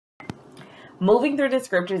Moving through the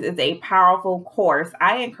scriptures is a powerful course.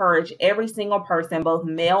 I encourage every single person, both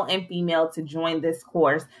male and female, to join this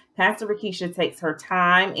course. Pastor Rakisha takes her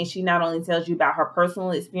time, and she not only tells you about her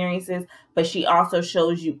personal experiences, but she also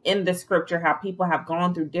shows you in the scripture how people have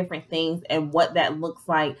gone through different things and what that looks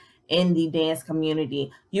like in the dance community.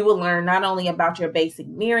 You will learn not only about your basic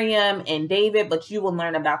Miriam and David, but you will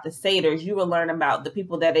learn about the satyrs. You will learn about the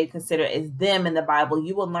people that they consider as them in the Bible.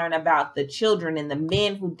 You will learn about the children and the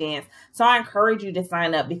men who dance. So I encourage you to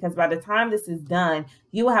sign up, because by the time this is done,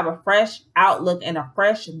 you will have a fresh outlook and a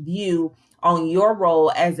fresh view on your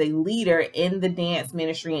role as a leader in the dance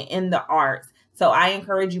ministry and in the arts. So I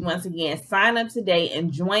encourage you once again, sign up today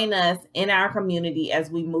and join us in our community as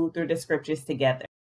we move through the scriptures together.